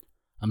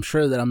I'm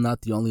sure that I'm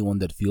not the only one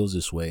that feels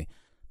this way,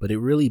 but it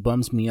really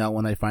bums me out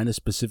when I find a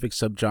specific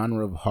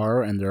subgenre of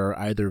horror and there are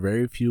either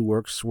very few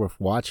works worth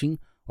watching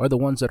or the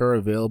ones that are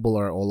available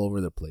are all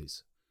over the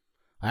place.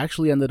 I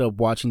actually ended up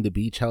watching The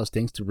Beach House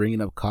thanks to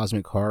bringing up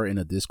cosmic horror in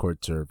a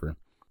Discord server.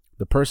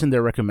 The person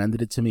that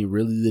recommended it to me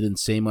really didn't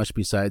say much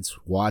besides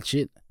watch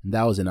it, and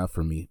that was enough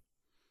for me.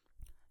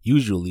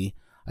 Usually,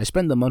 I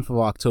spend the month of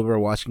October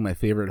watching my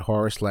favorite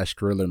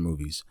horror/thriller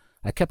movies.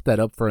 I kept that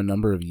up for a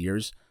number of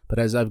years, but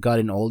as I've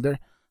gotten older,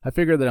 I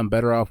figure that I'm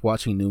better off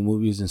watching new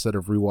movies instead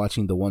of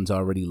rewatching the ones I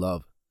already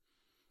love.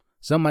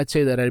 Some might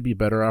say that I'd be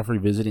better off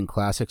revisiting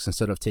classics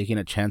instead of taking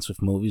a chance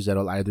with movies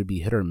that'll either be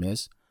hit or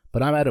miss,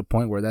 but I'm at a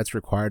point where that's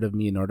required of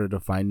me in order to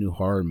find new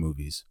horror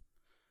movies.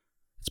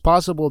 It's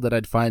possible that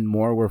I'd find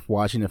more worth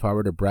watching if I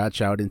were to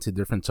branch out into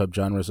different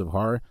subgenres of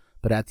horror,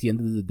 but at the end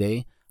of the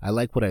day, I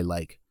like what I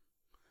like.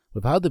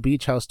 With how The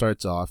Beach House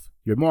starts off,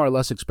 you're more or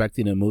less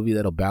expecting a movie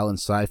that'll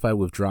balance sci-fi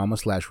with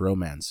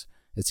drama/romance.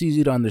 It's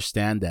easy to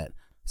understand that,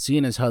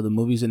 seeing as how the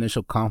movie's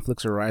initial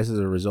conflicts arise as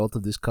a result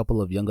of this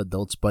couple of young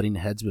adults butting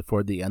heads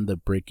before they end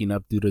up breaking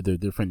up due to their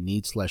different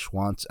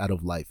needs/wants out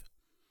of life.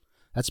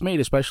 That's made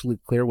especially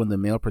clear when the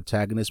male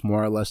protagonist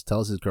more or less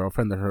tells his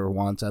girlfriend that her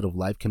wants out of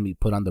life can be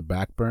put on the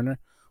back burner,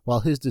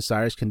 while his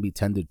desires can be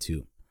tended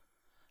to.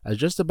 As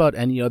just about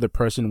any other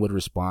person would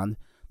respond,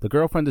 the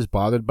girlfriend is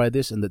bothered by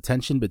this and the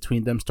tension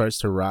between them starts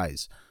to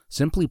rise.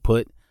 Simply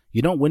put,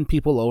 you don't win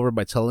people over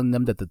by telling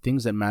them that the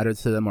things that matter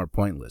to them are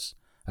pointless.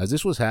 As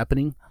this was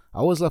happening,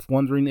 I was left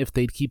wondering if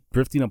they'd keep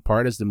drifting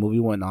apart as the movie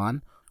went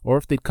on, or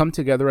if they'd come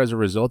together as a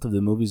result of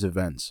the movie's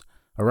events.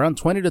 Around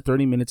 20 to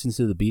 30 minutes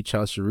into The Beach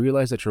House, you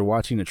realize that you're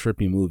watching a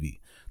trippy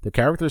movie. The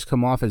characters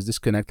come off as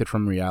disconnected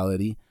from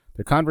reality,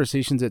 their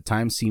conversations at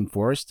times seem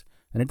forced,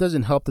 and it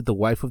doesn't help that the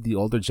wife of the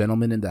older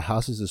gentleman in the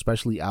house is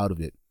especially out of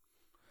it.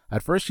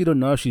 At first you don't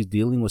know if she's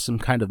dealing with some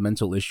kind of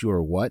mental issue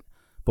or what,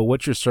 but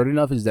what you're certain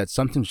of is that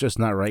something's just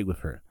not right with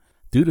her.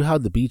 Due to how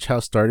The Beach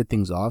House started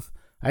things off,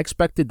 I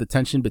expected the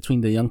tension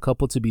between the young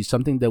couple to be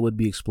something that would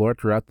be explored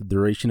throughout the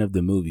duration of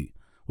the movie.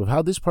 With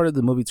how this part of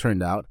the movie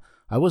turned out,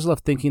 I was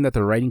left thinking that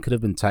the writing could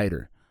have been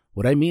tighter.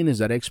 What I mean is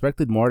that I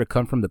expected more to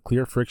come from the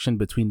clear friction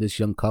between this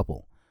young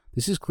couple.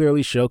 This is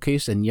clearly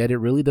showcased, and yet it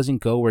really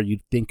doesn't go where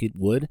you'd think it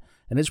would,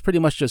 and it's pretty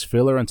much just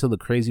filler until the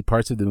crazy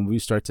parts of the movie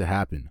start to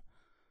happen.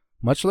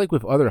 Much like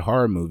with other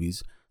horror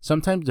movies,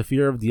 sometimes the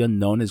fear of the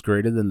unknown is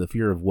greater than the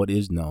fear of what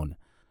is known.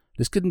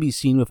 This can be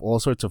seen with all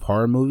sorts of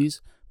horror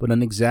movies, but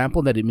an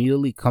example that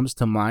immediately comes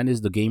to mind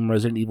is the game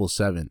Resident Evil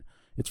 7.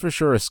 It's for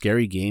sure a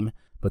scary game,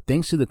 but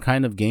thanks to the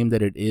kind of game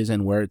that it is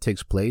and where it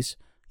takes place,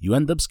 you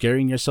end up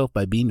scaring yourself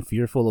by being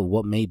fearful of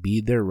what may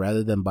be there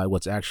rather than by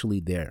what's actually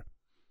there.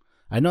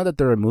 I know that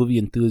there are movie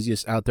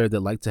enthusiasts out there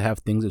that like to have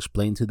things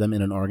explained to them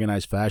in an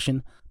organized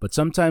fashion, but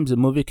sometimes a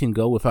movie can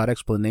go without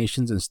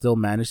explanations and still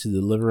manage to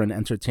deliver an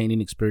entertaining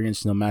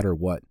experience no matter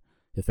what.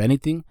 If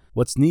anything,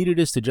 what's needed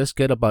is to just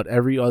get about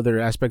every other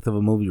aspect of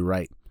a movie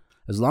right.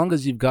 As long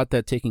as you've got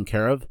that taken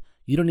care of,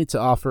 you don't need to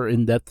offer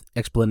in-depth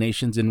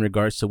explanations in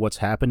regards to what's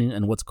happening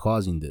and what's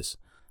causing this.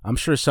 I'm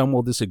sure some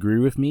will disagree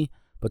with me,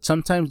 but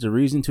sometimes the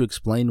reason to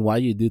explain why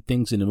you do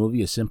things in a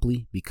movie is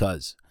simply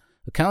because.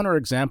 A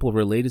counterexample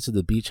related to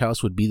The Beach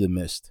House would be The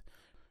Mist.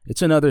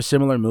 It's another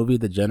similar movie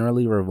that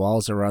generally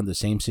revolves around the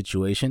same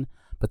situation,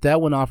 but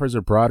that one offers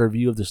a broader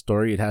view of the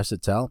story it has to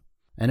tell,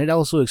 and it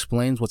also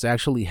explains what's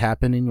actually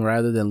happening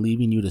rather than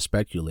leaving you to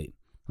speculate.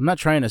 I'm not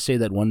trying to say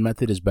that one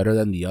method is better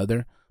than the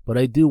other, but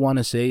I do want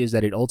to say is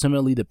that it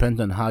ultimately depends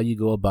on how you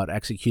go about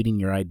executing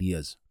your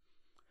ideas.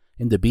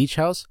 In The Beach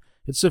House,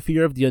 it's the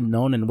fear of the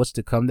unknown and what's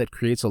to come that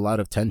creates a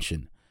lot of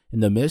tension. In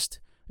The Mist,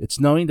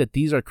 it's knowing that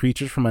these are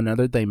creatures from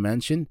another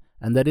dimension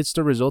and that it's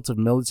the result of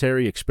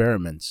military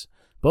experiments.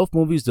 Both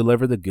movies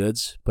deliver the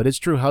goods, but it's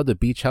true how The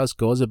Beach House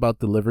goes about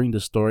delivering the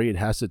story it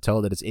has to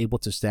tell that it's able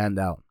to stand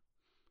out.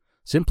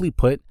 Simply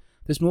put,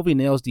 this movie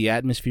nails the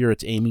atmosphere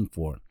it's aiming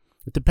for.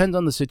 It depends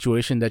on the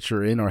situation that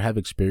you're in or have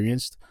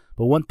experienced,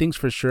 but one thing's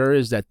for sure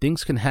is that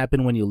things can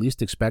happen when you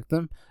least expect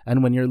them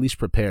and when you're least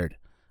prepared.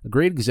 A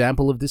great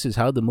example of this is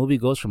how the movie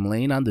goes from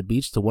laying on the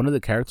beach to one of the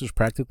characters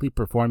practically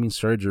performing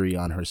surgery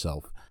on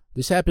herself.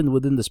 This happened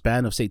within the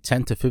span of say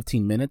 10 to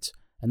 15 minutes,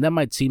 and that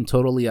might seem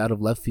totally out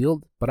of left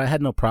field, but I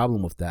had no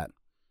problem with that.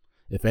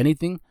 If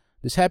anything,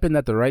 this happened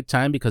at the right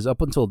time because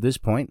up until this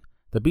point,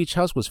 The Beach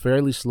House was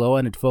fairly slow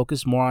and it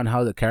focused more on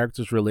how the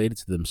characters related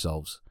to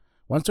themselves.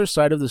 Once their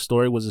side of the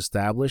story was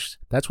established,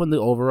 that's when the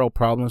overall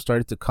problem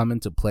started to come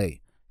into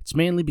play. It's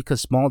mainly because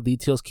small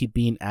details keep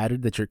being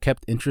added that you're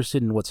kept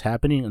interested in what's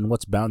happening and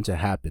what's bound to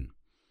happen.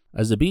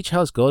 As The Beach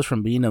House goes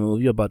from being a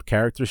movie about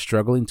characters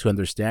struggling to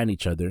understand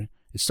each other,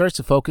 it starts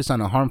to focus on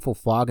a harmful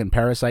fog and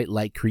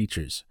parasite-like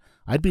creatures.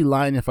 I'd be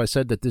lying if I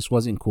said that this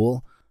wasn't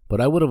cool, but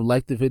I would have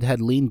liked if it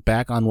had leaned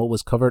back on what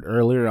was covered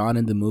earlier on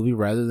in the movie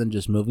rather than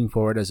just moving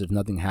forward as if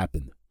nothing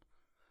happened.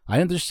 I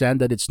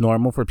understand that it's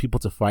normal for people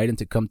to fight and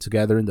to come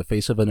together in the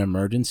face of an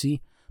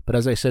emergency, but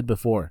as I said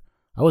before,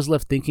 I was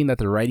left thinking that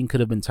the writing could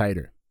have been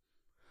tighter.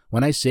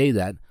 When I say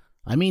that,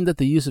 I mean that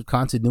the use of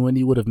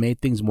continuity would have made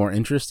things more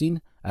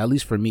interesting, at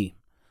least for me.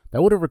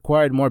 That would have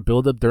required more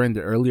build-up during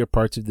the earlier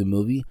parts of the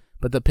movie,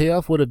 but the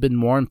payoff would have been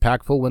more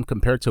impactful when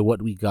compared to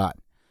what we got.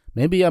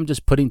 Maybe I'm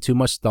just putting too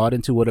much thought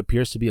into what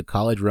appears to be a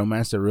college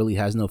romance that really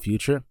has no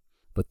future,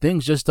 but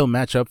things just don't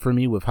match up for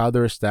me with how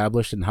they're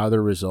established and how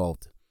they're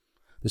resolved.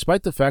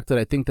 Despite the fact that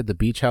I think that The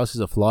Beach House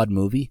is a flawed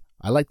movie,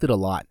 I liked it a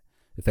lot.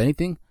 If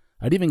anything,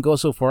 I'd even go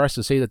so far as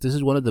to say that this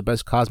is one of the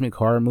best cosmic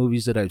horror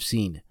movies that I've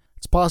seen.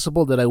 It's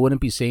possible that I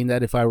wouldn't be saying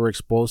that if I were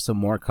exposed to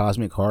more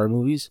cosmic horror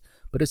movies,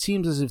 but it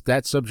seems as if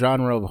that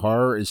subgenre of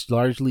horror is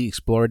largely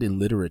explored in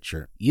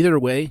literature. Either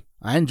way,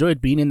 I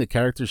enjoyed being in the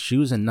characters'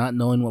 shoes and not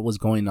knowing what was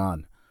going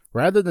on.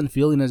 Rather than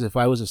feeling as if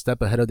I was a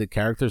step ahead of the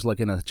characters like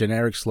in a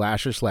generic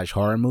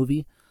slasher/horror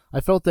movie,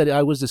 I felt that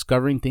I was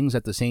discovering things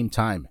at the same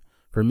time.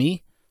 For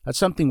me, that's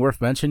something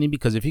worth mentioning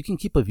because if you can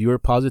keep a viewer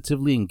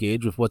positively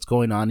engaged with what's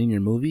going on in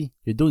your movie,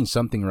 you're doing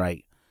something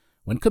right.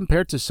 When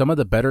compared to some of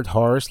the better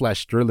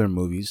horror/thriller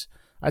movies,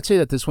 I'd say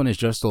that this one is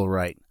just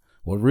alright.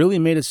 What really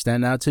made it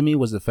stand out to me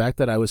was the fact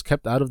that I was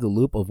kept out of the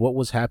loop of what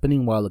was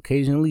happening while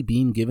occasionally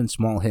being given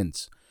small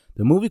hints.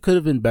 The movie could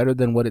have been better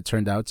than what it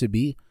turned out to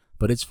be,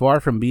 but it's far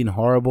from being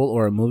horrible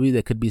or a movie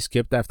that could be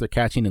skipped after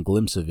catching a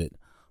glimpse of it.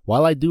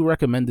 While I do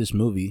recommend this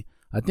movie,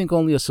 I think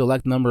only a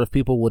select number of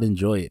people would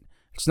enjoy it.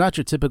 It's not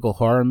your typical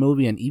horror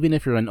movie, and even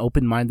if you're an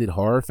open-minded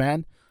horror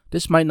fan,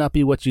 this might not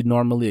be what you'd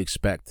normally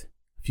expect.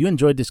 If you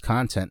enjoyed this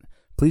content,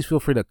 please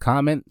feel free to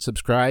comment,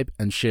 subscribe,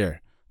 and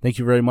share. Thank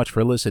you very much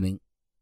for listening.